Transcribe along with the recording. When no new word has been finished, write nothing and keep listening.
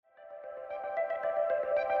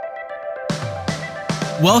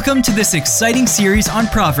Welcome to this exciting series on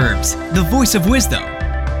Proverbs, the voice of wisdom.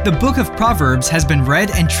 The book of Proverbs has been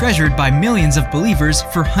read and treasured by millions of believers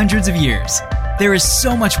for hundreds of years. There is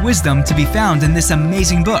so much wisdom to be found in this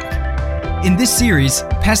amazing book. In this series,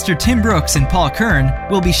 Pastor Tim Brooks and Paul Kern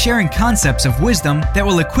will be sharing concepts of wisdom that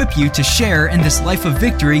will equip you to share in this life of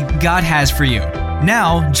victory God has for you.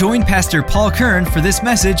 Now, join Pastor Paul Kern for this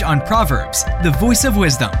message on Proverbs, the voice of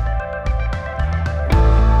wisdom.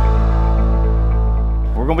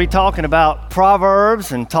 We're going to be talking about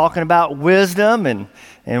Proverbs and talking about wisdom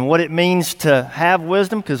and what it means to have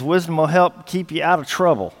wisdom, because wisdom will help keep you out of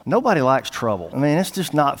trouble. Nobody likes trouble. I mean, it's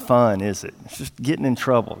just not fun, is it? It's just getting in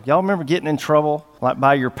trouble. Y'all remember getting in trouble, like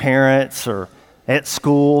by your parents or at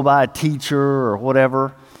school by a teacher or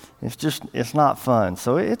whatever? It's not fun.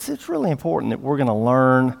 So it's really important that we're going to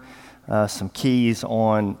learn some keys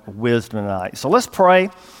on wisdom tonight. So let's pray,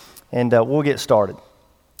 and we'll get started.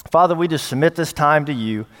 Father, we just submit this time to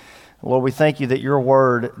you. Lord, we thank you that your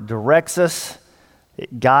word directs us,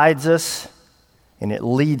 it guides us, and it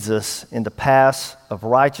leads us into paths of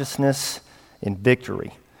righteousness and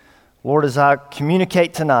victory. Lord, as I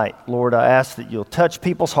communicate tonight, Lord, I ask that you'll touch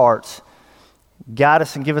people's hearts, guide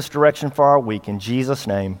us and give us direction for our week. In Jesus'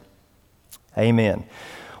 name, amen.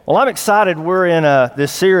 Well, I'm excited. We're in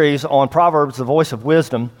this series on Proverbs, the voice of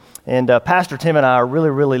wisdom. And Pastor Tim and I are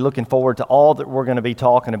really looking forward to all that we're going to be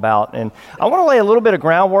talking about. And I want to lay a little bit of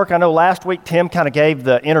groundwork. I know last week Tim kind of gave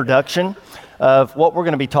the introduction of what we're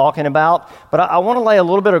going to be talking about. But I want to lay a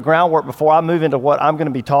little bit of groundwork before I move into what I'm going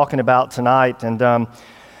to be talking about tonight. And,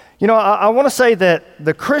 I want to say that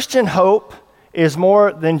the Christian hope is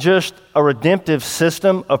more than just a redemptive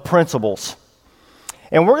system of principles.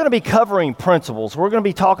 And we're going to be covering principles. We're going to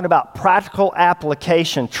be talking about practical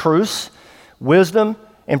application truths, wisdom,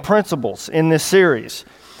 and principles in this series.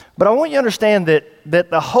 But I want you to understand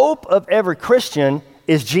that the hope of every Christian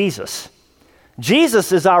is Jesus.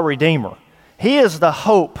 Jesus is our Redeemer. He is the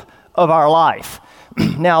hope of our life.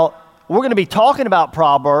 Now, we're going to be talking about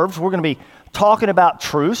Proverbs. We're going to be talking about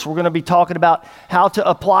truths. We're going to be talking about how to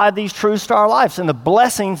apply these truths to our lives and the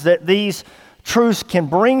blessings that these truths can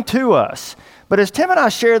bring to us. But as Tim and I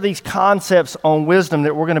share these concepts on wisdom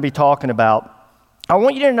that we're going to be talking about, I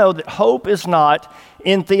want you to know that hope is not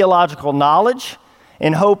in theological knowledge,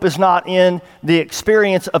 and hope is not in the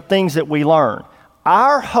experience of things that we learn.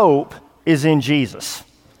 Our hope is in Jesus.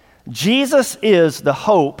 Jesus is the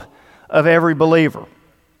hope of every believer.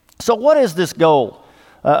 So what is this goal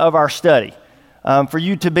of our study? For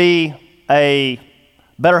you to be a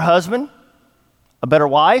better husband, a better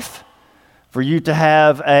wife, for you to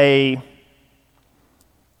have a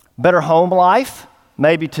better home life,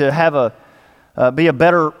 maybe to have be a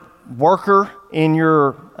better worker in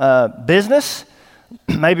your business,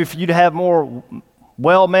 maybe for you to have more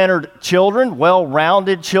well-mannered children,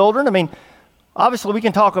 well-rounded children. I mean, obviously we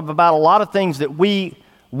can talk about a lot of things that we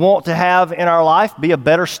want to have in our life, be a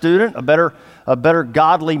better student, a better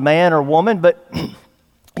godly man or woman. But,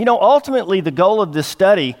 ultimately the goal of this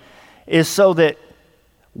study is so that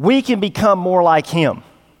we can become more like him.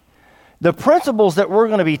 The principles that we're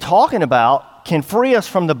going to be talking about can free us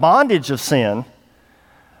from the bondage of sin,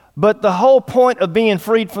 but the whole point of being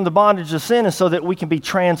freed from the bondage of sin is so that we can be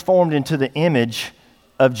transformed into the image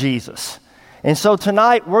of Jesus. And so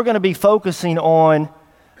tonight we're going to be focusing on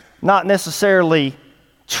not necessarily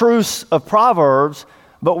truths of Proverbs,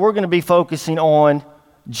 but we're going to be focusing on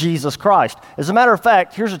Jesus Christ. As a matter of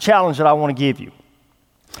fact, here's a challenge that I want to give you.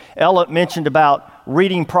 Ella mentioned about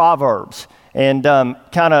reading Proverbs. And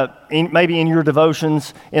maybe in your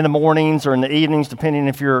devotions in the mornings or in the evenings, depending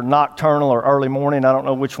if you're nocturnal or early morning, I don't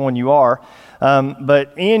know which one you are.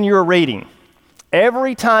 But in your reading,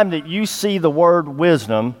 every time that you see the word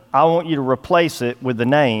wisdom, I want you to replace it with the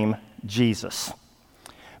name Jesus.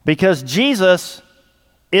 Because Jesus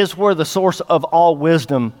is where the source of all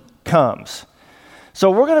wisdom comes.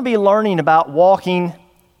 So we're going to be learning about walking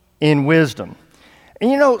in wisdom.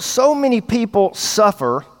 And so many people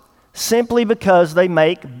suffer simply because they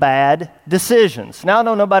make bad decisions. Now, I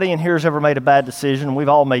know nobody in here has ever made a bad decision. We've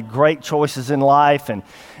all made great choices in life, and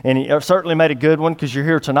you certainly made a good one because you're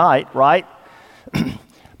here tonight, right?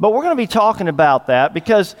 But we're going to be talking about that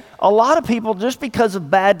because a lot of people, just because of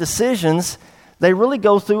bad decisions, they really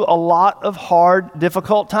go through a lot of hard,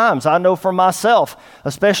 difficult times. I know for myself,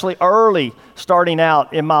 especially early starting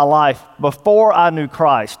out in my life, before I knew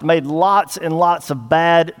Christ, made lots and lots of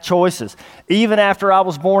bad choices. Even after I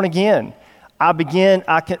was born again,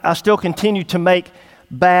 I still continue to make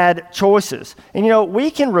bad choices. And we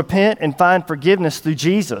can repent and find forgiveness through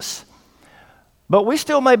Jesus, but we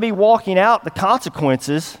still may be walking out the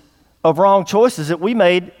consequences of wrong choices that we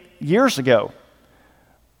made years ago.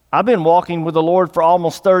 I've been walking with the Lord for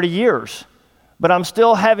almost 30 years, but I'm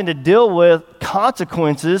still having to deal with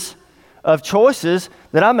consequences of choices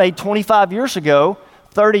that I made 25 years ago,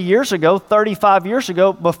 30 years ago, 35 years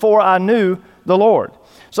ago, before I knew the Lord.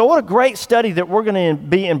 So what a great study that we're going to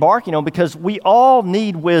be embarking on, because we all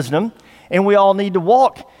need wisdom and we all need to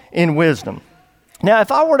walk in wisdom. Now,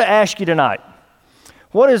 if I were to ask you tonight,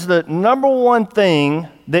 what is the number one thing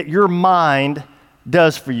that your mind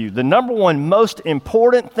does for you? The number one most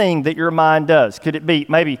important thing that your mind does? Could it be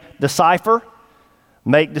maybe decipher,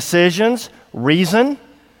 make decisions, reason?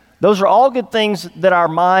 Those are all good things that our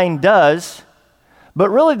mind does. But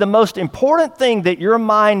really the most important thing that your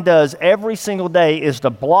mind does every single day is to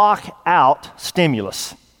block out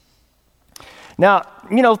stimulus. Now,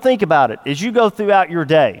 think about it. As you go throughout your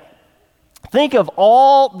day, think of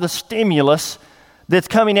all the stimulus that's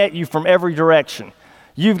coming at you from every direction.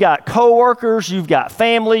 You've got coworkers, you've got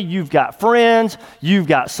family, you've got friends, you've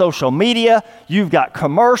got social media, you've got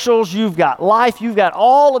commercials, you've got life, you've got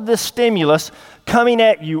all of this stimulus coming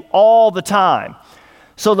at you all the time.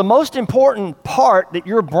 So the most important part that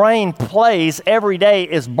your brain plays every day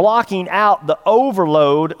is blocking out the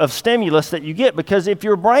overload of stimulus that you get, because if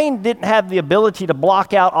your brain didn't have the ability to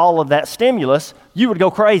block out all of that stimulus, you would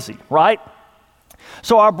go crazy, right?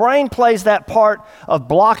 So our brain plays that part of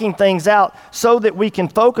blocking things out so that we can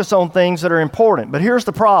focus on things that are important. But here's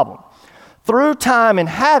the problem. Through time and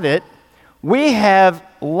habit, we have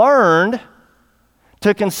learned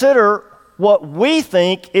to consider what we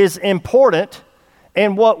think is important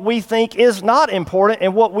and what we think is not important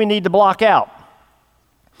and what we need to block out.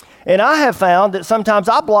 And I have found that sometimes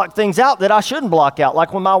I block things out that I shouldn't block out,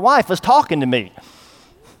 like when my wife is talking to me.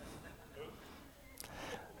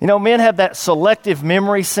 Men have that selective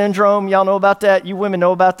memory syndrome. Y'all know about that? You women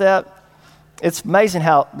know about that? It's amazing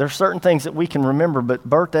how there's certain things that we can remember, but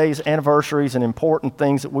birthdays, anniversaries, and important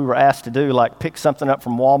things that we were asked to do, like pick something up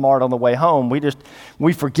from Walmart on the way home,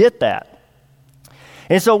 we forget that.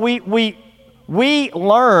 And so we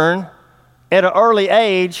learn at an early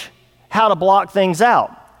age how to block things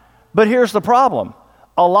out. But here's the problem.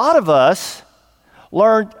 A lot of us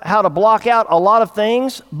learned how to block out a lot of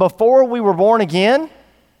things before we were born again,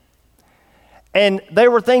 and they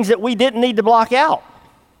were things that we didn't need to block out.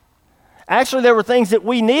 Actually, there were things that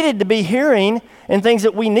we needed to be hearing and things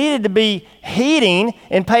that we needed to be heeding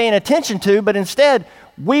and paying attention to, but instead,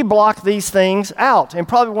 we block these things out. And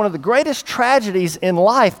probably one of the greatest tragedies in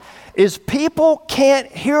life is people can't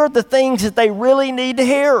hear the things that they really need to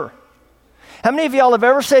hear. How many of y'all have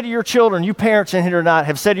ever said to your children, you parents in here tonight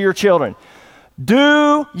have said to your children,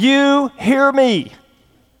 "Do you hear me?"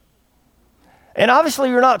 And obviously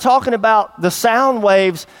you're not talking about the sound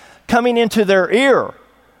waves coming into their ear.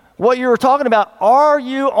 What you're talking about, are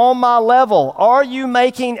you on my level? Are you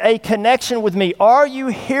making a connection with me? Are you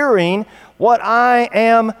hearing what I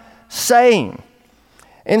am saying?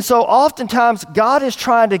 And so oftentimes God is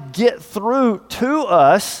trying to get through to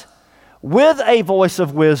us with a voice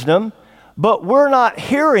of wisdom, but we're not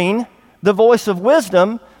hearing the voice of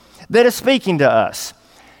wisdom that is speaking to us.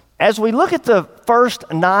 As we look at the first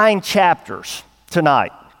 9 chapters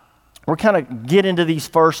tonight, we're kind of get into these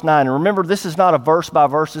first 9. And remember, this is not a verse by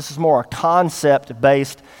verse. This is more a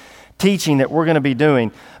concept-based teaching that we're going to be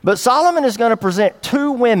doing. But Solomon is going to present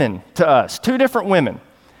 2 women to us, 2 different women.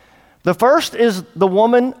 The first is the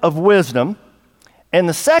woman of wisdom, and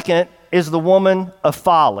the second is the woman of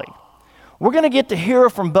folly. We're going to get to hear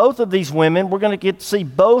from both of these women. We're going to get to see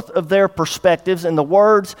both of their perspectives and the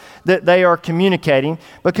words that they are communicating,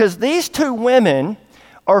 because these 2 women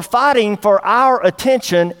are fighting for our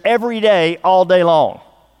attention every day, all day long.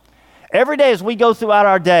 Every day as we go throughout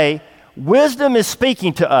our day, wisdom is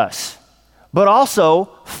speaking to us, but also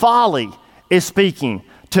folly is speaking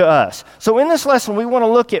to us. So in this lesson, we want to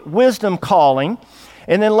look at wisdom calling,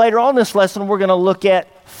 and then later on in this lesson, we're going to look at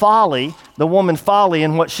folly, the woman folly,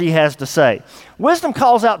 and what she has to say. Wisdom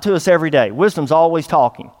calls out to us every day. Wisdom's always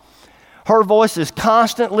talking. Her voice is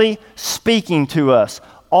constantly speaking to us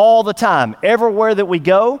all the time. Everywhere that we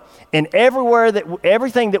go and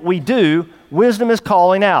everything that we do, wisdom is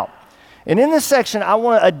calling out. And in this section, I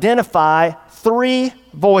want to identify 3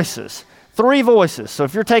 voices. 3 voices. So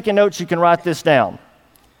if you're taking notes, you can write this down.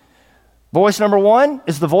 Voice number 1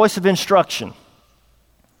 is the voice of instruction.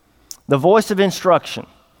 The voice of instruction.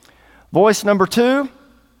 Voice number 2,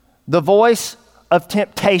 the voice of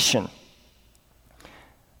temptation.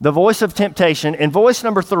 The voice of temptation. And voice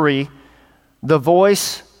number 3, the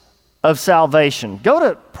voice of salvation. Go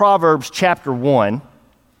to Proverbs chapter 1,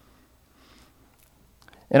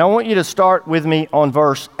 and I want you to start with me on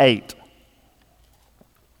verse 8.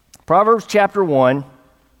 Proverbs chapter 1,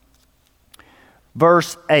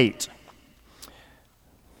 verse 8.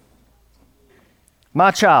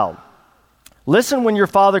 My child, listen when your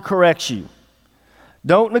father corrects you.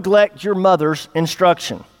 Don't neglect your mother's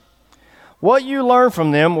instruction. What you learn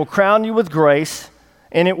from them will crown you with grace,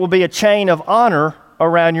 and it will be a chain of honor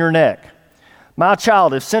around your neck. My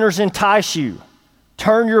child, if sinners entice you,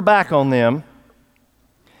 turn your back on them.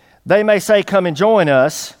 They may say, come and join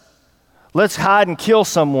us. Let's hide and kill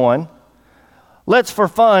someone. Let's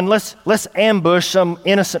ambush some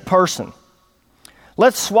innocent person.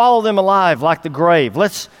 Let's swallow them alive like the grave.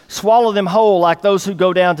 Let's swallow them whole like those who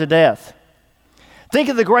go down to death. Think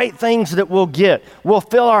of the great things that we'll get. We'll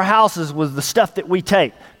fill our houses with the stuff that we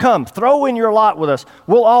take. Come, throw in your lot with us.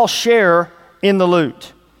 We'll all share in the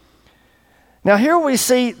loot. Now here we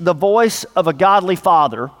see the voice of a godly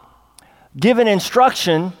father giving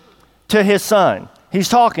instruction to his son. He's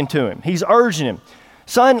talking to him. He's urging him.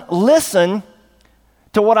 Son, listen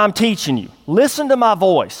to what I'm teaching you. Listen to my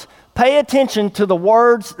voice. Pay attention to the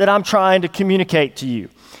words that I'm trying to communicate to you.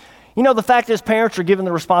 You know, the fact is parents are given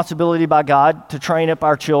the responsibility by God to train up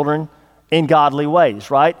our children in godly ways,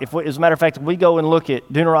 right? As a matter of fact, if we go and look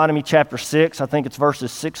at Deuteronomy chapter 6, I think it's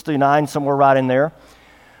verses 6 through 9, somewhere right in there,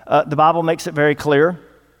 the Bible makes it very clear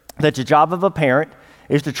that the job of a parent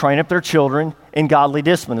is to train up their children in godly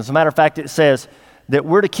discipline. As a matter of fact, it says that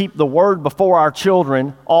we're to keep the word before our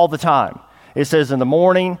children all the time. It says in the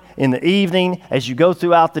morning, in the evening, as you go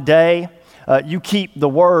throughout the day, you keep the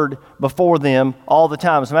word before them all the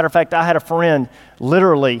time. As a matter of fact, I had a friend,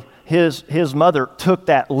 literally, his mother took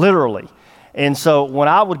that literally. And so when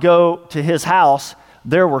I would go to his house,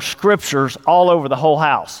 there were scriptures all over the whole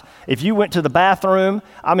house. If you went to the bathroom,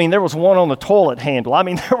 there was one on the toilet handle.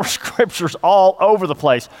 There were scriptures all over the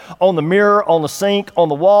place, on the mirror, on the sink, on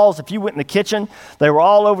the walls. If you went in the kitchen, they were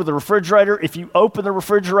all over the refrigerator. If you opened the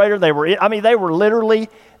refrigerator, they were literally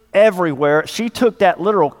everywhere. She took that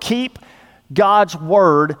literal, keep God's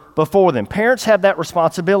word before them. Parents have that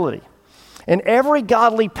responsibility. And every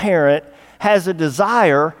godly parent has a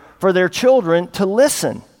desire for their children to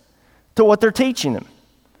listen to what they're teaching them,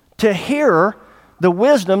 to hear the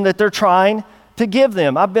wisdom that they're trying to give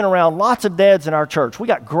them. I've been around lots of dads in our church. We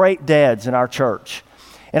got great dads in our church.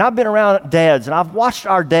 And I've been around dads, and I've watched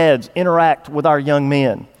our dads interact with our young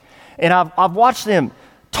men. And I've watched them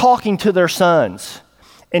talking to their sons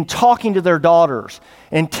and talking to their daughters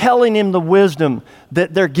and telling them the wisdom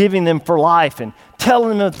that they're giving them for life and telling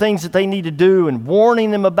them the things that they need to do and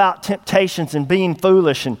warning them about temptations and being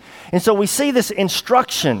foolish. And so we see this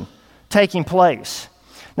instruction taking place.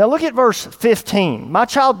 Now look at verse 15. My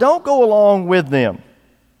child, don't go along with them.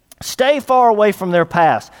 Stay far away from their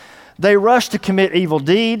past. They rush to commit evil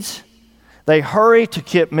deeds. They hurry to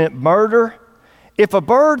commit murder. If a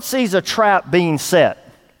bird sees a trap being set,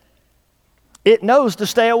 it knows to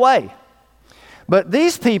stay away. But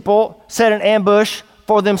these people set an ambush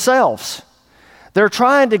for themselves. They're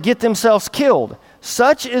trying to get themselves killed.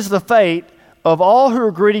 Such is the fate of all who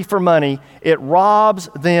are greedy for money. It robs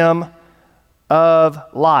them of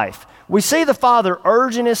life. We see the father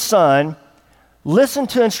urging his son, listen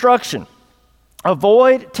to instruction,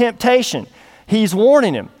 avoid temptation. He's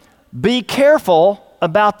warning him, be careful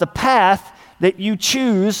about the path that you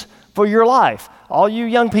choose for your life. All you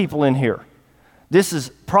young people in here,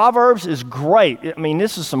 Proverbs is great.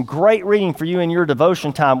 This is some great reading for you in your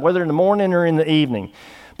devotion time, whether in the morning or in the evening,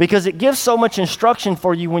 because it gives so much instruction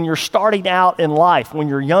for you when you're starting out in life, when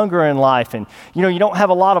you're younger in life, and you don't have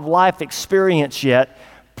a lot of life experience yet.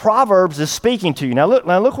 Proverbs is speaking to you. Now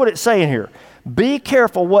look what it's saying here. Be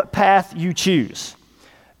careful what path you choose.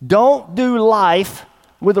 Don't do life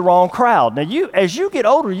with the wrong crowd. Now as you get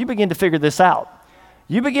older, you begin to figure this out.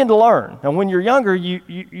 You begin to learn. And when you're younger,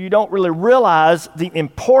 you don't really realize the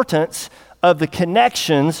importance of the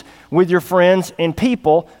connections with your friends and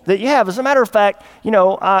people that you have. As a matter of fact,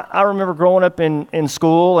 I remember growing up in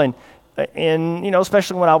school and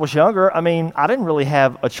especially when I was younger, I didn't really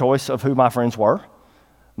have a choice of who my friends were.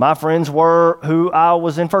 My friends were who I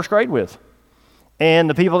was in first grade with. And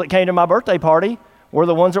the people that came to my birthday party were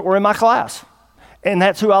the ones that were in my class. And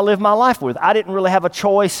that's who I lived my life with. I didn't really have a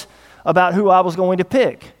choice about who I was going to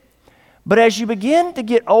pick. But as you begin to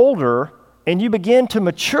get older and you begin to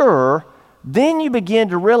mature, then you begin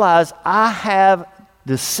to realize I have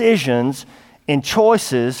decisions and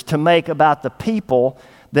choices to make about the people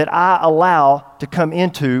that I allow to come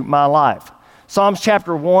into my life. Psalms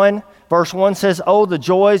chapter 1, verse 1 says, "Oh, the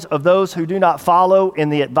joys of those who do not follow in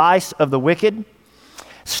the advice of the wicked,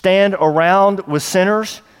 stand around with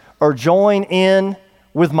sinners, or join in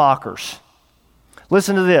with mockers."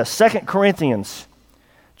 Listen to this, 2 Corinthians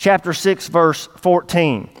chapter 6, verse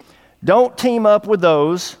 14. "Don't team up with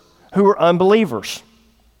those who are unbelievers?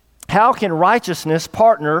 How can righteousness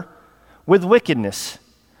partner with wickedness?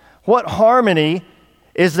 What harmony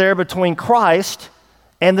is there between Christ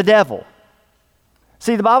and the devil?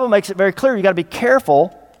 See, the Bible makes it very clear you got to be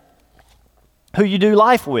careful who you do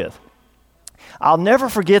life with. I'll never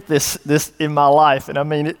forget this in my life, and I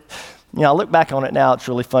mean, I look back on it now, it's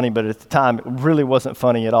really funny, but at the time, it really wasn't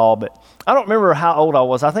funny at all. But I don't remember how old I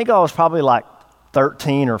was. I think I was probably like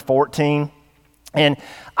 13 or 14, and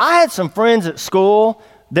I had some friends at school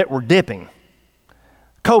that were dipping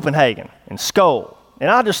Copenhagen and Skoal, and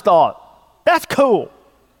I just thought, that's cool.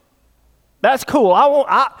 That's cool.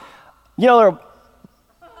 They're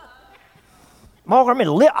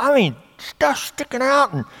stuff sticking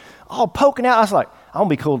out and all poking out. I was like, I want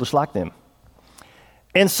to be cool just like them.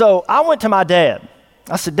 And so I went to my dad.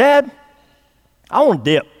 I said, Dad, I want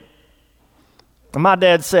to dip. And my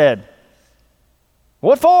dad said,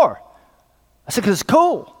 what for? I said, because it's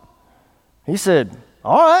cool. He said,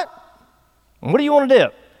 all right. What do you want to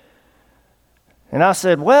dip? And I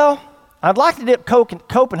said, well, I'd like to dip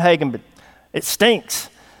Copenhagen, but it stinks.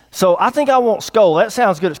 So I think I want Skoal. That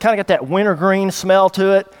sounds good. It's kind of got that wintergreen smell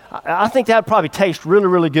to it. I think that would probably taste really,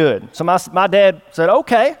 really good. So my dad said,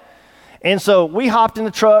 okay. And so we hopped in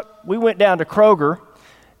the truck. We went down to Kroger,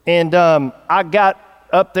 and I got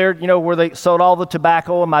up there, where they sold all the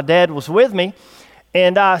tobacco, and my dad was with me.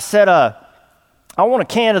 And I said, I want a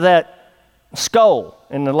can of that Skoal.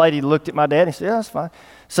 And the lady looked at my dad and said, yeah, that's fine.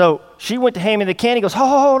 So she went to hand me the can. He goes,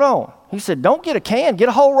 hold on. He said, don't get a can, get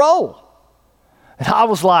a whole roll. And I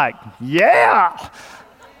was like, yeah.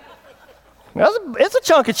 It's a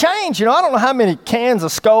chunk of change. I don't know how many cans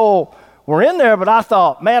of Skoal were in there, but I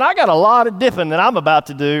thought, man, I got a lot of dipping that I'm about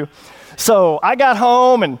to do. So I got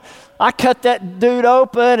home and I cut that dude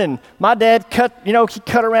open, and my dad he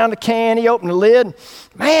cut around the can, he opened the lid.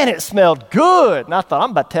 Man, it smelled good. And I thought,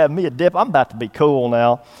 I'm about to have me a dip. I'm about to be cool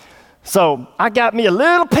now. So I got me a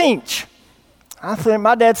little pinch.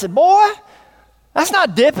 My dad said, boy, that's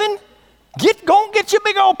not dipping. Go and get you a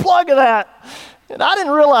big old plug of that. And I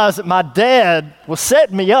didn't realize that my dad was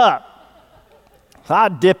setting me up. So I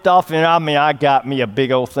dipped off in it. I got me a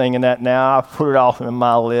big old thing in that now. I put it off in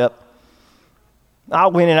my lip. I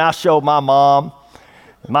went and I showed my mom.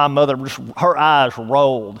 My mother, her eyes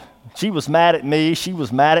rolled. She was mad at me. She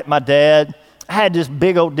was mad at my dad. I had this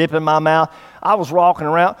big old dip in my mouth. I was walking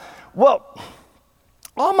around. Well,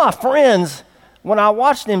 all my friends, when I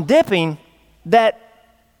watched them dipping, that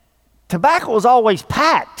tobacco was always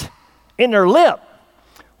packed in their lip.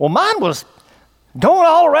 Well, mine was going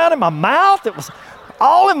all around in my mouth. It was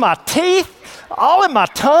all in my teeth, all in my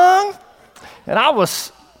tongue. And I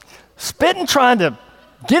was spitting, trying to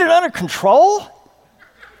get it under control.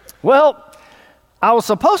 Well, I was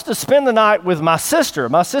supposed to spend the night with my sister.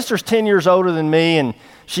 My sister's 10 years older than me, and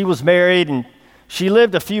she was married, and she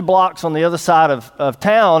lived a few blocks on the other side of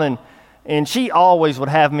town, and she always would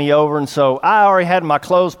have me over. And so I already had my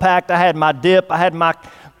clothes packed. I had my dip. I had my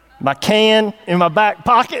can in my back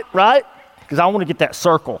pocket, right? Because I want to get that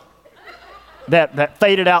circle, that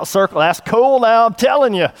faded out circle. That's cool now, I'm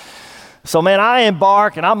telling you. So, man, I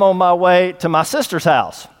embark, and I'm on my way to my sister's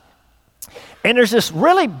house. And there's this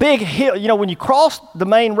really big hill. When you cross the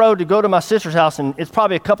main road to go to my sister's house, and it's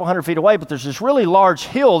probably a couple hundred feet away, but there's this really large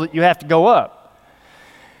hill that you have to go up.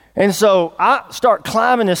 And so I start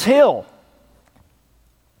climbing this hill.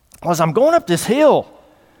 As I'm going up this hill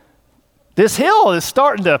is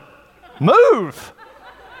starting to move.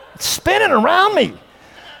 It's spinning around me.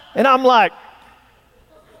 And I'm like,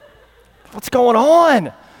 what's going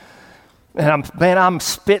on? And I'm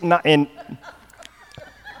spitting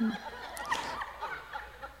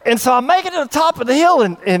and so I make it to the top of the hill,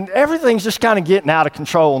 and everything's just kind of getting out of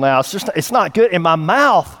control now. It's not good. And my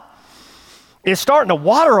mouth is starting to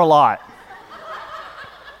water a lot.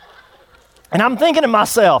 And I'm thinking to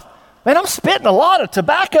myself, man, I'm spitting a lot of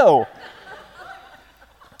tobacco.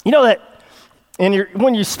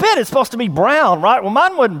 When you spit, it's supposed to be brown, right? Well,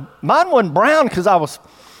 mine wasn't brown because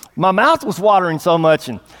my mouth was watering so much,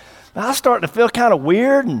 and I was starting to feel kind of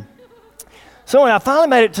weird. And so when I finally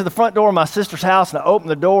made it to the front door of my sister's house, and I opened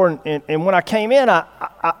the door, and when I came in, I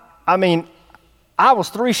was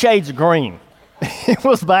 3 shades of green. It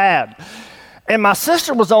was bad. And my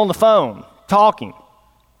sister was on the phone talking,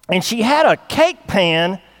 and she had a cake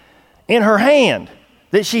pan in her hand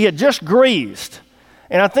that she had just greased.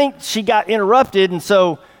 And I think she got interrupted, and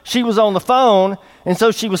so she was on the phone, and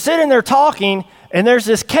so she was sitting there talking, and there's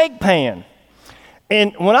this cake pan.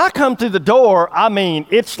 And when I come through the door,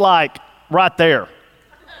 it's like right there.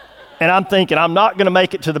 And I'm thinking, I'm not going to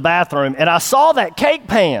make it to the bathroom. And I saw that cake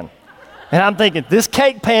pan, and I'm thinking, this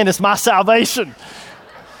cake pan is my salvation.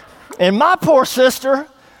 And my poor sister,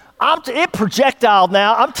 it projectiled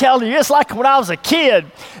now. I'm telling you, it's like when I was a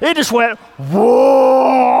kid. It just went,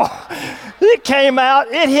 whoa. It came out,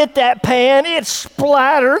 it hit that pan, it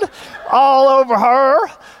splattered all over her.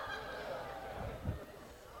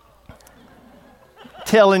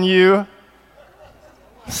 Telling you,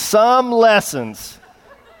 some lessons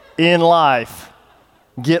in life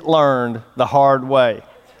get learned the hard way.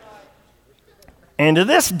 And to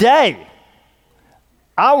this day,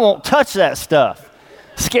 I won't touch that stuff.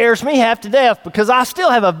 Scares me half to death because I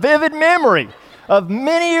still have a vivid memory of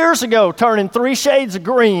many years ago turning 3 shades of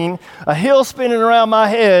green, a hill spinning around my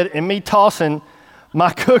head, and me tossing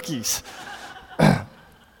my cookies.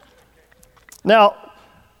 Now,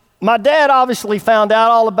 my dad obviously found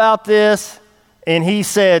out all about this, and he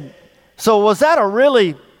said, "So was that a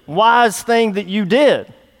really wise thing that you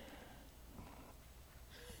did?"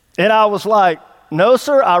 And I was like, "No,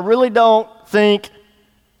 sir, I really don't think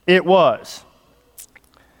it was."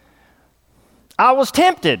 I was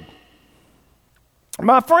tempted.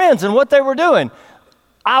 My friends and what they were doing,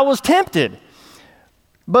 I was tempted.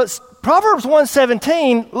 But Proverbs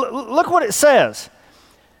 1:17, look what it says.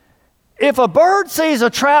 If a bird sees a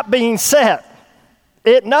trap being set,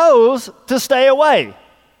 it knows to stay away.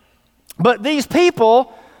 But these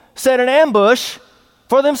people set an ambush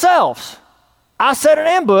for themselves. I set an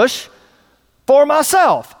ambush for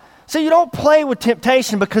myself. So you don't play with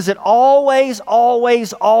temptation because it always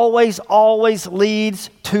leads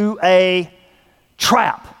to a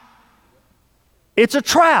trap. It's a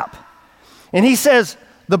trap. And he says,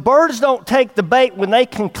 the birds don't take the bait when they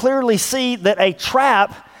can clearly see that a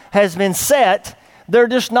trap has been set. They're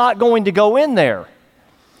just not going to go in there.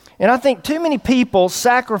 And I think too many people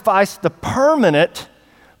sacrifice the permanent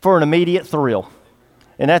for an immediate thrill.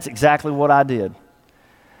 And that's exactly what I did.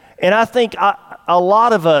 And I think a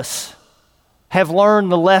lot of us have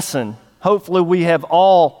learned the lesson. Hopefully we have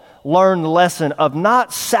all learned the lesson of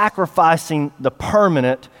not sacrificing the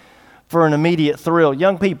permanent for an immediate thrill.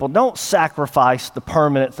 Young people, don't sacrifice the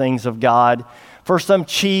permanent things of God for some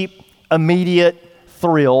cheap, immediate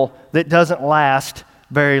thrill that doesn't last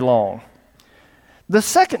very long. The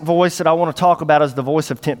second voice that I want to talk about is the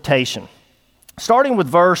voice of temptation. Starting with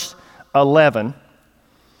verse 11,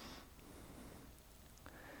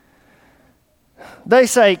 they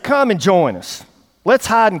say, "Come and join us. Let's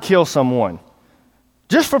hide and kill someone.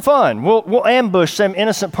 Just for fun, we'll ambush some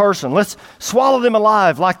innocent person. Let's swallow them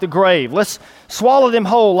alive like the grave. Let's swallow them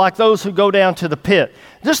whole like those who go down to the pit.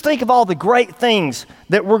 Just think of all the great things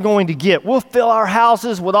that we're going to get. We'll fill our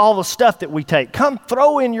houses with all the stuff that we take. Come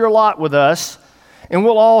throw in your lot with us, and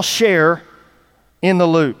we'll all share in the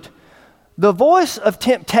loot." The voice of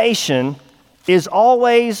temptation is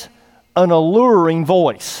always an alluring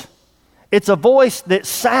voice. It's a voice that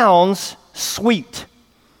sounds sweet.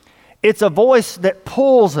 It's a voice that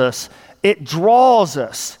pulls us. It draws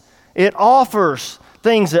us. It offers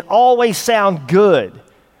things that always sound good,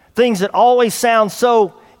 things that always sound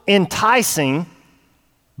so enticing,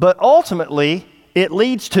 but ultimately it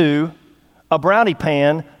leads to a brownie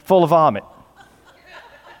pan full of vomit.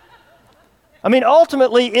 I mean,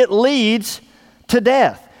 ultimately it leads to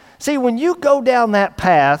death. See, when you go down that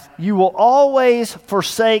path, you will always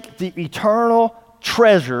forsake the eternal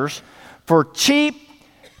treasures for cheap,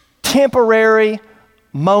 temporary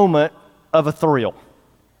moment of a thrill.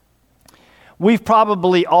 We've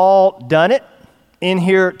probably all done it in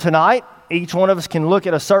here tonight. Each one of us can look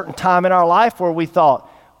at a certain time in our life where we thought,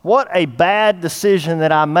 what a bad decision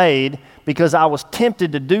that I made because I was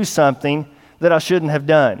tempted to do something that I shouldn't have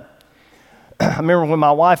done. I remember when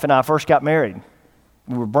my wife and I first got married.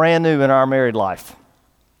 We were brand new in our married life.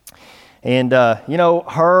 And,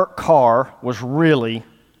 her car was really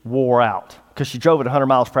wore out because she drove at 100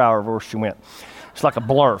 miles per hour everywhere she went. It's like a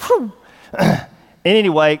blur. And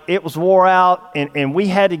anyway, it was wore out, and we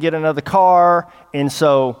had to get another car. And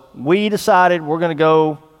so we decided we're going to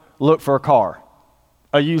go look for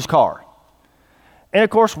a used car. And, of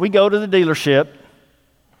course, we go to the dealership,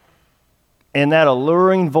 and that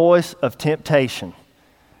alluring voice of temptation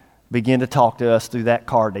began to talk to us through that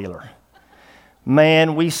car dealer.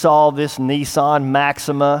 Man, we saw this Nissan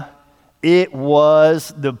Maxima. It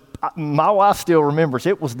was my wife still remembers,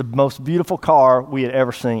 it was the most beautiful car we had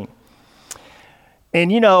ever seen.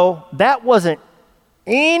 And that wasn't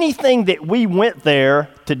anything that we went there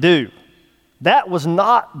to do. That was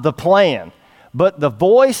not the plan. But the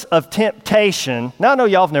voice of temptation, now I know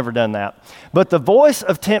y'all have never done that, but the voice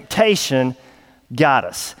of temptation got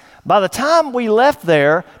us. By the time we left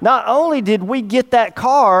there, not only did we get that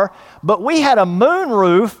car, but we had a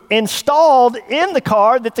moonroof installed in the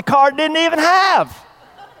car that the car didn't even have.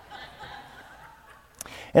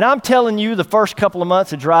 And I'm telling you, the first couple of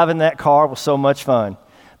months of driving that car was so much fun.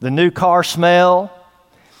 The new car smell,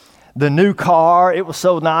 the new car, it was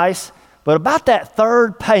so nice. But about that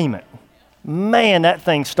third payment, man, that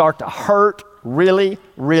thing started to hurt really,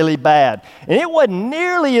 really bad. And it wasn't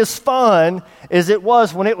nearly as fun as it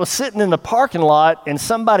was when it was sitting in the parking lot and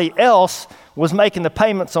somebody else was making the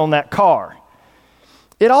payments on that car.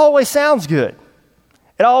 It always sounds good.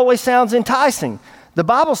 It always sounds enticing. The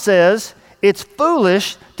Bible says it's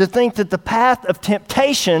foolish to think that the path of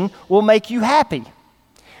temptation will make you happy.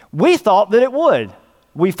 We thought that it would.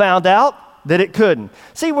 We found out that it couldn't.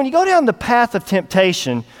 See, when you go down the path of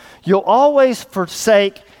temptation, you'll always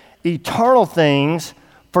forsake eternal things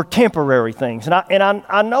for temporary things. And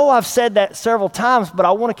I know I've said that several times, but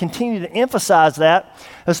I want to continue to emphasize that,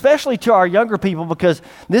 especially to our younger people, because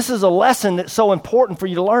this is a lesson that's so important for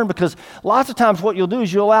you to learn, because lots of times what you'll do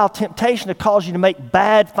is you'll allow temptation to cause you to make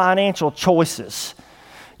bad financial choices.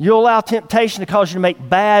 You'll allow temptation to cause you to make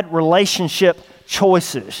bad relationship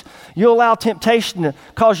choices. You'll allow temptation to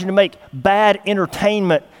cause you to make bad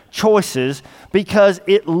entertainment choices because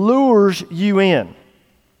it lures you in.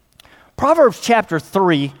 Proverbs chapter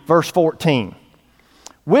 3, verse 14.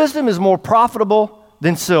 Wisdom is more profitable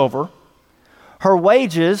than silver. Her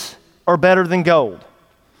wages are better than gold.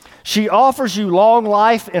 She offers you long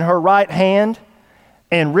life in her right hand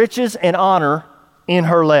and riches and honor in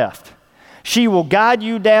her left. She will guide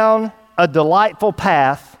you down a delightful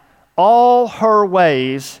path. All her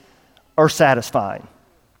ways are satisfying.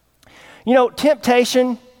 You know,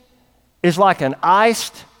 temptation is like an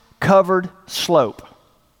ice-covered slope.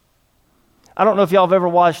 I don't know if y'all have ever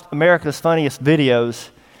watched America's Funniest Videos,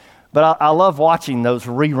 but I love watching those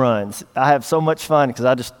reruns. I have so much fun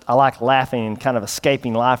because I like laughing and kind of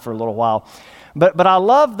escaping life for a little while. But I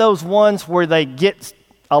love those ones where they get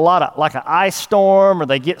a lot of, like an ice storm, or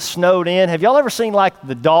they get snowed in. Have y'all ever seen like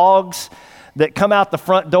the dogs that come out the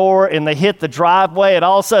front door and they hit the driveway and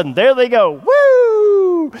all of a sudden there they go,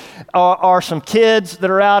 woo! Or some kids that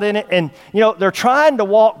are out in it, and you know, they're trying to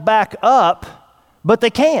walk back up, but they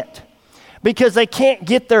can't. Because they can't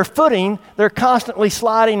get their footing, they're constantly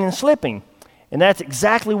sliding and slipping. And that's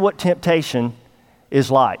exactly what temptation is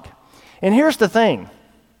like. And here's the thing.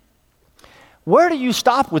 Where do you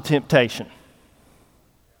stop with temptation?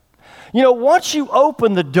 You know, once you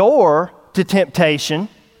open the door to temptation,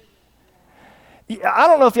 I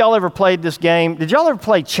don't know if y'all ever played this game. Did y'all ever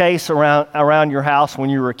play chase around your house when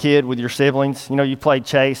you were a kid with your siblings? You know, you played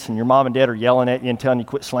chase and your mom and dad are yelling at you and telling you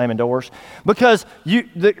quit slamming doors. Because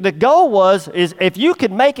the goal is if you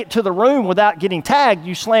could make it to the room without getting tagged,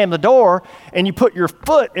 you slam the door and you put your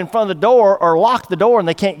foot in front of the door or lock the door and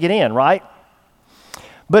they can't get in, right?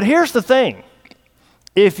 But here's the thing.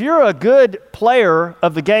 If you're a good player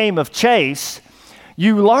of the game of chase,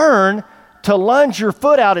 you learn to lunge your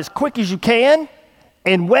foot out as quick as you can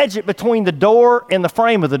and wedge it between the door and the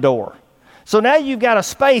frame of the door. So now you've got a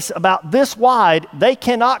space about this wide. They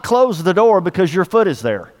cannot close the door because your foot is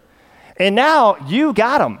there. And now you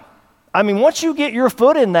got them. I mean, once you get your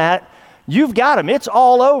foot in that, you've got them. It's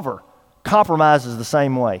all over. Compromise is the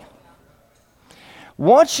same way.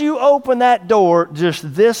 Once you open that door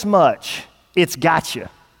just this much, it's got you.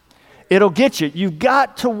 It'll get you. You've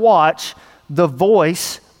got to watch the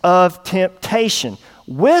voice of temptation.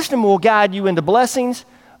 Wisdom will guide you into blessings,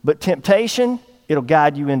 but temptation, it'll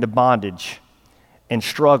guide you into bondage and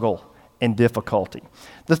struggle and difficulty.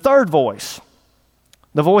 The third voice,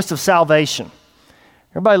 the voice of salvation.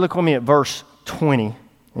 Everybody look with me at verse 20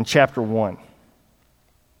 in chapter 1.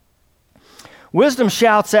 Wisdom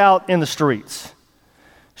shouts out in the streets.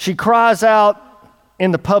 She cries out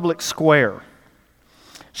in the public square.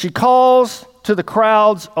 She calls to the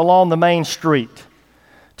crowds along the main street,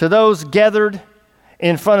 to those gathered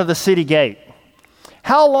in front of the city gate.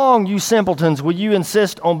 How long, you simpletons, will you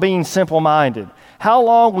insist on being simple-minded? How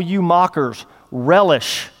long will you mockers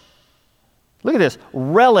relish? Look at this,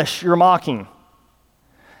 relish your mocking.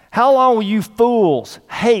 How long will you fools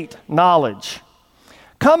hate knowledge?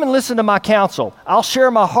 Come and listen to my counsel. I'll share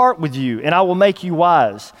my heart with you, and I will make you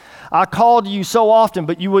wise. I called you so often,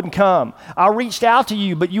 but you wouldn't come. I reached out to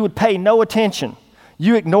you, but you would pay no attention.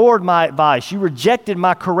 You ignored my advice. You rejected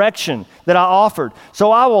my correction that I offered.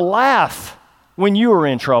 So I will laugh when you are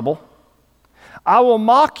in trouble. I will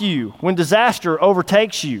mock you when disaster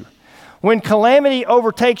overtakes you. When calamity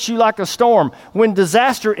overtakes you like a storm. When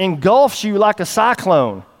disaster engulfs you like a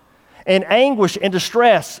cyclone. And anguish and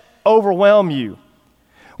distress overwhelm you.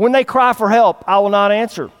 When they cry for help, I will not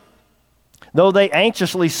answer. Though they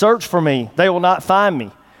anxiously search for me, they will not find me.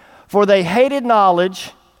 For they hated knowledge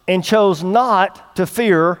and chose not to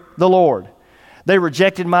fear the Lord. They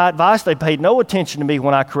rejected my advice. They paid no attention to me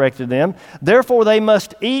when I corrected them. Therefore, they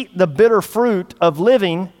must eat the bitter fruit of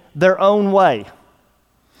living their own way,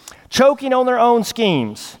 choking on their own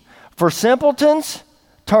schemes. For simpletons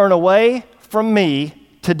turn away from me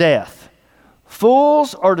to death.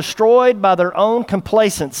 Fools are destroyed by their own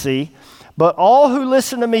complacency, but all who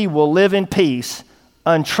listen to me will live in peace,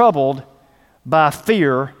 untroubled by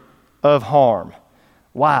fear of harm.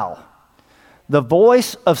 Wow. The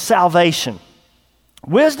voice of salvation.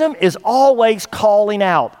 Wisdom is always calling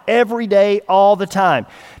out every day, all the time,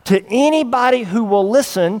 to anybody who will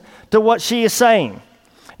listen to what she is saying.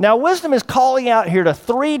 Now, wisdom is calling out here to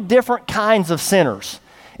 3 different kinds of sinners.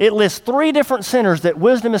 It lists 3 different sinners that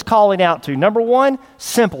wisdom is calling out to. Number 1,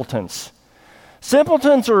 simpletons.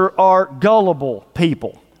 Simpletons are gullible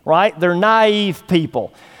people, right? They're naive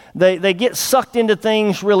people. They get sucked into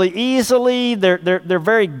things really easily. They're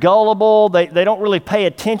very gullible. They don't really pay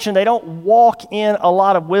attention. They don't walk in a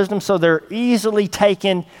lot of wisdom, so they're easily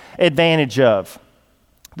taken advantage of.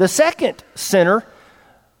 The second sinner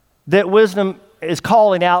that wisdom is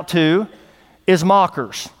calling out to is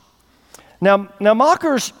mockers. Now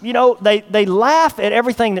mockers, they laugh at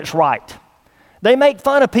everything that's right. They make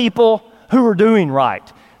fun of people who are doing right.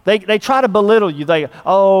 They try to belittle you.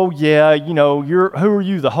 Oh yeah, who are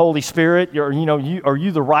you, the Holy Spirit? Are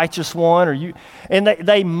you the righteous one? And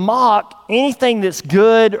they mock anything that's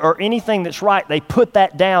good or anything that's right. They put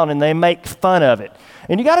that down and they make fun of it.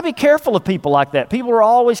 And you got to be careful of people like that. People are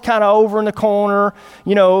always kind of over in the corner,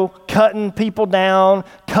 cutting people down,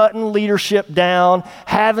 cutting leadership down,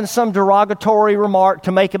 having some derogatory remark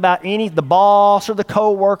to make about the boss or the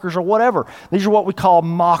co-workers or whatever. These are what we call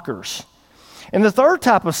mockers. And the third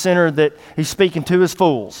type of sinner that he's speaking to is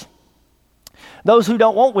fools. Those who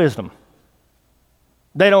don't want wisdom.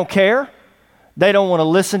 They don't care. They don't want to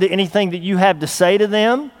listen to anything that you have to say to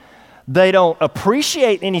them. They don't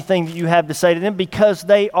appreciate anything that you have to say to them because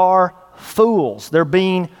they are fools. They're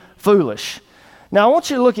being foolish. Now, I want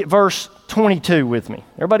you to look at verse 22 with me.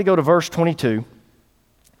 Everybody go to verse 22.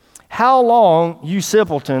 How long, you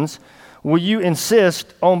simpletons, will you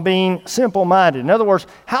insist on being simple-minded? In other words,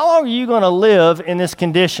 how long are you going to live in this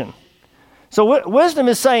condition? So wisdom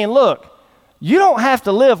is saying, look, you don't have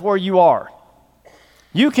to live where you are.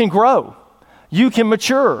 You can grow. You can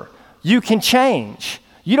mature. You can change.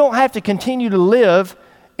 You don't have to continue to live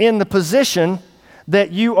in the position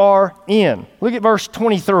that you are in. Look at verse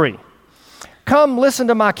 23. Come listen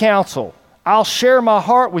to my counsel. I'll share my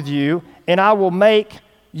heart with you, and I will make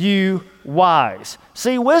you wise.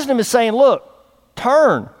 See, wisdom is saying, look,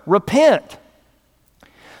 turn, repent.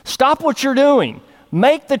 Stop what you're doing.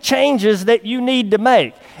 Make the changes that you need to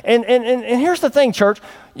make. And here's the thing, church.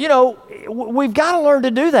 We've got to learn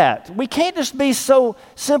to do that. We can't just be so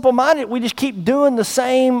simple-minded. We just keep doing the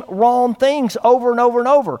same wrong things over and over and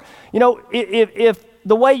over. If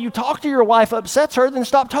the way you talk to your wife upsets her, then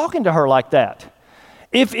stop talking to her like that.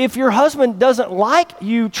 If your husband doesn't like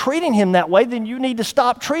you treating him that way, then you need to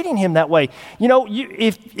stop treating him that way.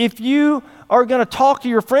 If you are going to talk to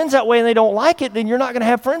your friends that way and they don't like it, then you're not going to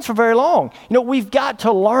have friends for very long. We've got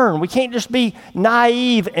to learn. We can't just be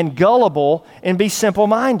naive and gullible and be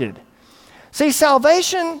simple-minded. See,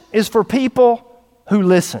 salvation is for people who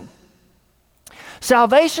listen.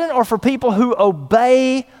 Salvation are for people who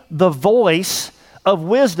obey the voice of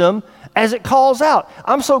wisdom as it calls out.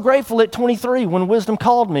 I'm so grateful at 23 when wisdom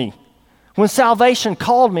called me. When salvation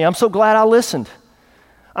called me, I'm so glad I listened.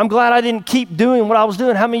 I'm glad I didn't keep doing what I was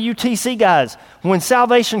doing. How many UTC guys, when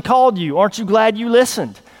salvation called you, aren't you glad you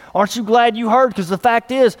listened? Aren't you glad you heard? Because the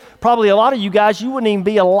fact is, probably a lot of you guys, you wouldn't even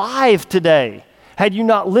be alive today had you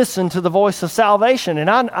not listened to the voice of salvation. And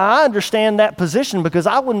I understand that position because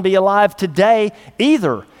I wouldn't be alive today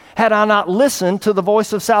either had I not listened to the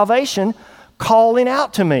voice of salvation calling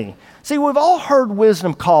out to me. See, we've all heard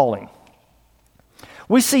wisdom calling.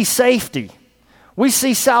 We see safety. We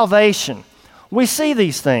see salvation. We see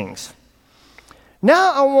these things.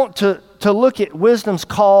 Now I want to look at wisdom's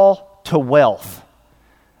call to wealth.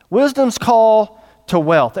 Wisdom's call to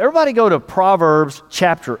wealth. Everybody go to Proverbs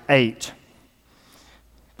chapter 8.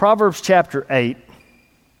 Proverbs chapter 8.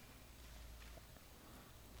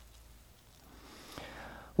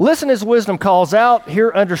 Listen as wisdom calls out,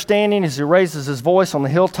 hear understanding as he raises his voice on the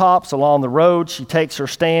hilltops along the road. She takes her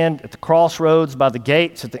stand at the crossroads by the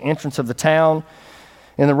gates at the entrance of the town.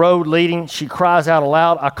 In the road leading, she cries out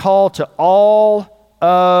aloud, I call to all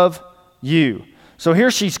of you. So here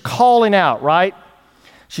she's calling out, right?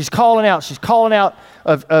 She's calling out. She's calling out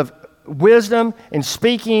of wisdom and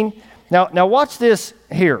speaking. Now watch this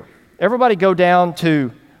here. Everybody go down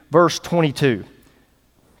to verse 22.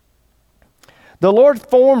 The Lord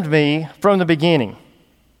formed me from the beginning.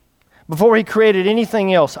 Before he created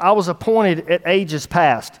anything else, I was appointed at ages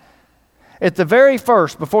past. At the very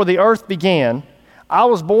first, before the earth began, I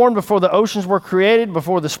was born before the oceans were created,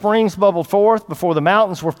 before the springs bubbled forth, before the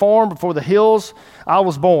mountains were formed, before the hills I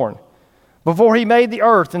was born. Before he made the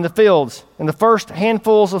earth and the fields and the first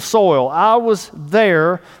handfuls of soil, I was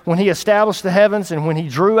there when he established the heavens and when he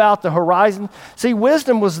drew out the horizon. See,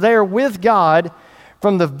 wisdom was there with God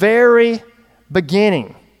from the very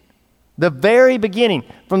beginning. The very beginning,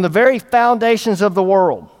 from the very foundations of the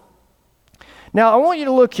world. Now, I want you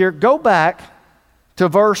to look here, go back to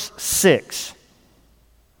verse 6.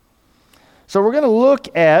 So we're going to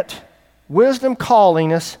look at wisdom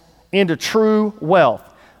calling us into true wealth.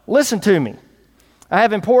 Listen to me. I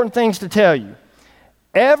have important things to tell you.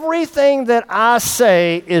 Everything that I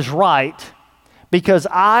say is right because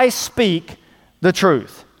I speak the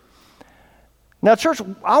truth. Now, church,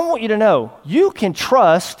 I want you to know, you can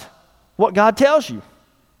trust what God tells you.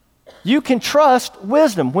 You can trust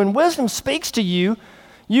wisdom. When wisdom speaks to you,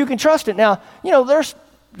 you can trust it. Now, there's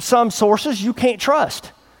some sources you can't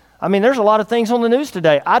trust. I mean, there's a lot of things on the news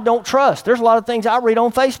today I don't trust. There's a lot of things I read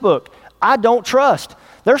on Facebook I don't trust.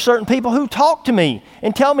 There's certain people who talk to me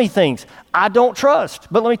and tell me things I don't trust.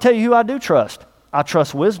 But let me tell you who I do trust. I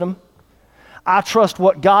trust wisdom. I trust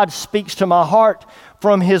what God speaks to my heart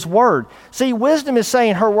from His Word. See, wisdom is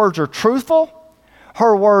saying her words are truthful,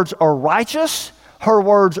 her words are righteous, her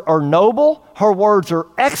words are noble, her words are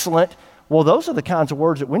excellent. Well, those are the kinds of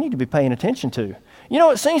words that we need to be paying attention to.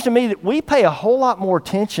 It seems to me that we pay a whole lot more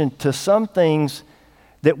attention to some things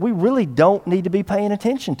that we really don't need to be paying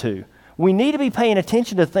attention to. We need to be paying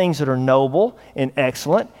attention to things that are noble and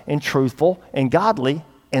excellent and truthful and godly,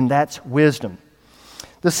 and that's wisdom.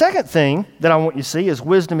 The second thing that I want you to see is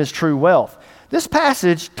wisdom is true wealth. This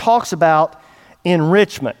passage talks about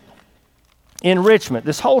enrichment. Enrichment.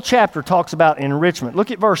 This whole chapter talks about enrichment.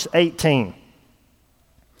 Look at verse 18.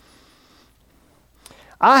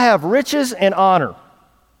 I have riches and honor,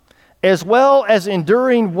 as well as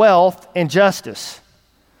enduring wealth and justice.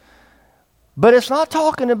 But it's not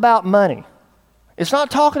talking about money. It's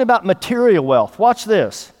not talking about material wealth. Watch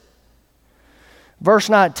this. Verse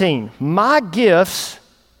 19. My gifts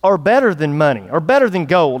are better than money, or better than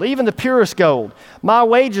gold, even the purest gold. My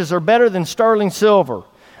wages are better than sterling silver.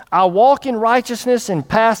 I walk in righteousness and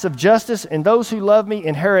paths of justice, and those who love me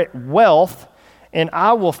inherit wealth, and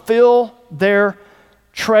I will fill their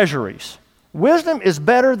treasuries. Wisdom is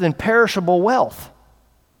better than perishable wealth.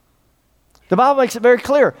 The Bible makes it very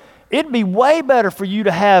clear. It'd be way better for you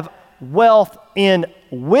to have wealth in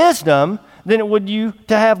wisdom than it would you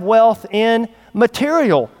to have wealth in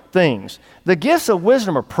material things. The gifts of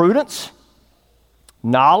wisdom are prudence,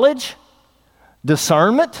 knowledge,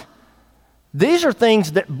 discernment. These are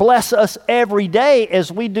things that bless us every day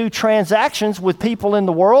as we do transactions with people in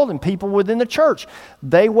the world and people within the church.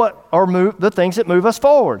 They are the things that move us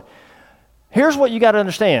forward. Here's what you got to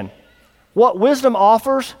understand. What wisdom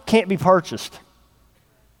offers can't be purchased.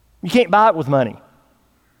 You can't buy it with money.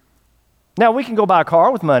 Now, we can go buy a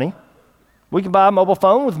car with money. We can buy a mobile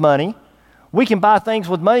phone with money. We can buy things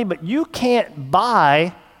with money, but you can't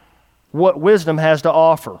buy what wisdom has to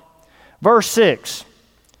offer. Verse 6,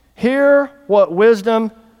 hear what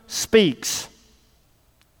wisdom speaks.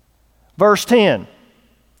 Verse 10,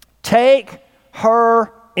 take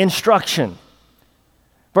her instruction.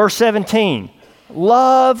 Verse 17,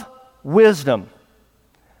 love wisdom.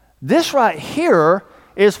 This right here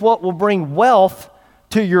is what will bring wealth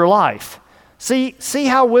to your life. See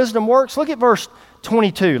how wisdom works? Look at verse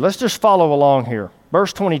 22. Let's just follow along here.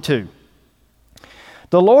 Verse 22.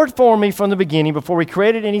 The Lord formed me from the beginning, before He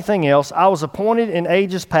created anything else. I was appointed in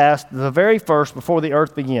ages past, the very first, before the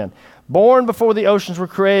earth began. Born before the oceans were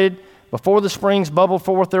created, before the springs bubbled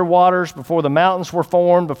forth their waters, before the mountains were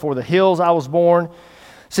formed, before the hills I was born.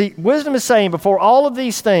 See, wisdom is saying, before all of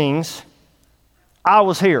these things, I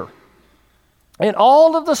was here. In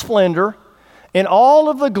all of the splendor, in all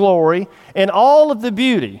of the glory, in all of the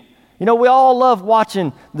beauty. We all love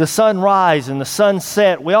watching the sun rise and the sun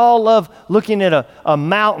set. We all love looking at a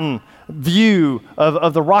mountain view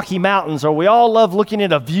of the Rocky Mountains, or we all love looking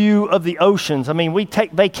at a view of the oceans. I mean, we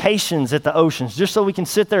take vacations at the oceans just so we can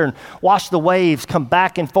sit there and watch the waves come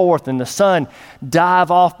back and forth and the sun dive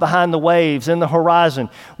off behind the waves in the horizon.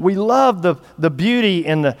 We love the beauty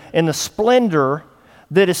and the splendor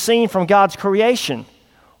that is seen from God's creation.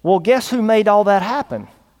 Well, guess who made all that happen?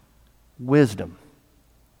 Wisdom.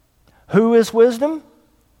 Who is wisdom?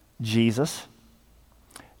 Jesus.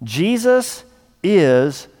 Jesus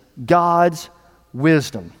is God's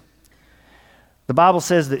wisdom. The Bible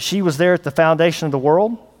says that she was there at the foundation of the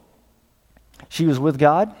world. She was with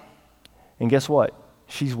God, and guess what?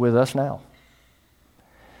 She's with us now.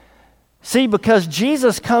 See, because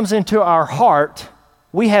Jesus comes into our heart,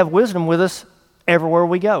 we have wisdom with us everywhere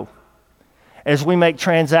we go. As we make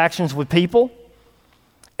transactions with people,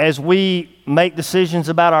 as we make decisions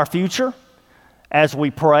about our future, as we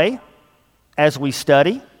pray, as we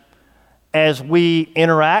study, as we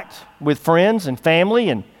interact with friends and family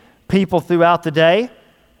and people throughout the day,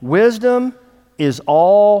 wisdom is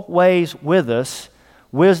always with us.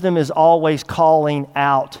 Wisdom is always calling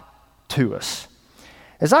out to us.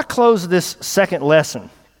 As I close this second lesson,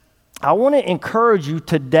 I want to encourage you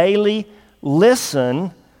to daily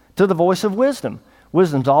listen to the voice of wisdom.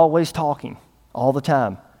 Wisdom's always talking, all the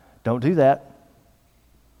time. Don't do that.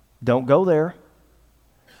 Don't go there.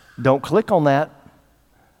 Don't click on that.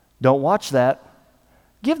 Don't watch that.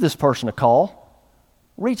 Give this person a call.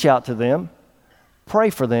 Reach out to them. Pray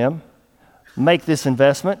for them. Make this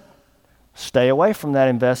investment. Stay away from that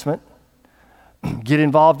investment. Get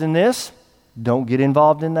involved in this. Don't get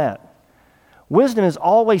involved in that. Wisdom is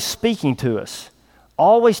always speaking to us,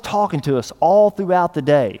 always talking to us all throughout the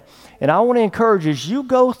day. And I want to encourage you, as you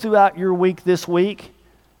go throughout your week this week,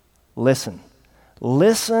 listen.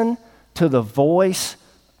 Listen to the voice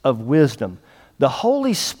of wisdom. The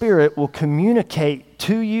Holy Spirit will communicate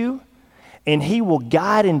to you, and He will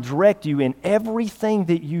guide and direct you in everything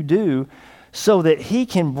that you do so that He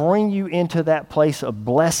can bring you into that place of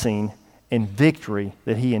blessing and victory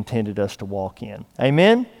that He intended us to walk in.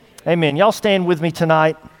 Amen? Amen. Y'all stand with me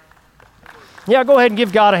tonight. Yeah, go ahead and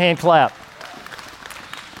give God a hand clap.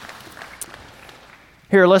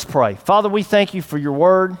 Here, let's pray. Father, we thank You for Your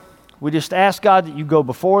word. We just ask, God, that You go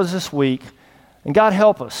before us this week. And God,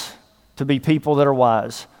 help us to be people that are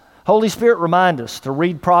wise. Holy Spirit, remind us to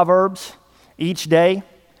read Proverbs each day.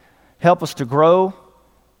 Help us to grow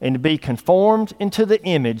and to be conformed into the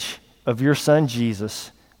image of Your Son,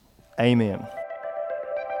 Jesus. Amen.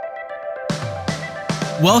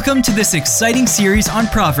 Welcome to this exciting series on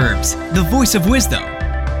Proverbs, the voice of wisdom.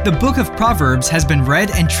 The book of Proverbs has been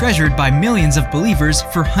read and treasured by millions of believers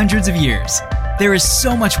for hundreds of years. There is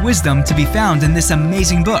so much wisdom to be found in this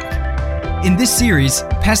amazing book. In this series,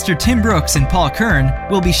 Pastor Tim Brooks and Paul Kern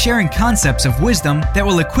will be sharing concepts of wisdom that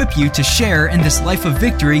will equip you to share in this life of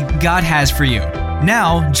victory God has for you.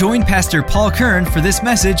 Now, join Pastor Paul Kern for this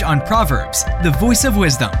message on Proverbs, the voice of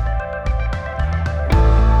wisdom.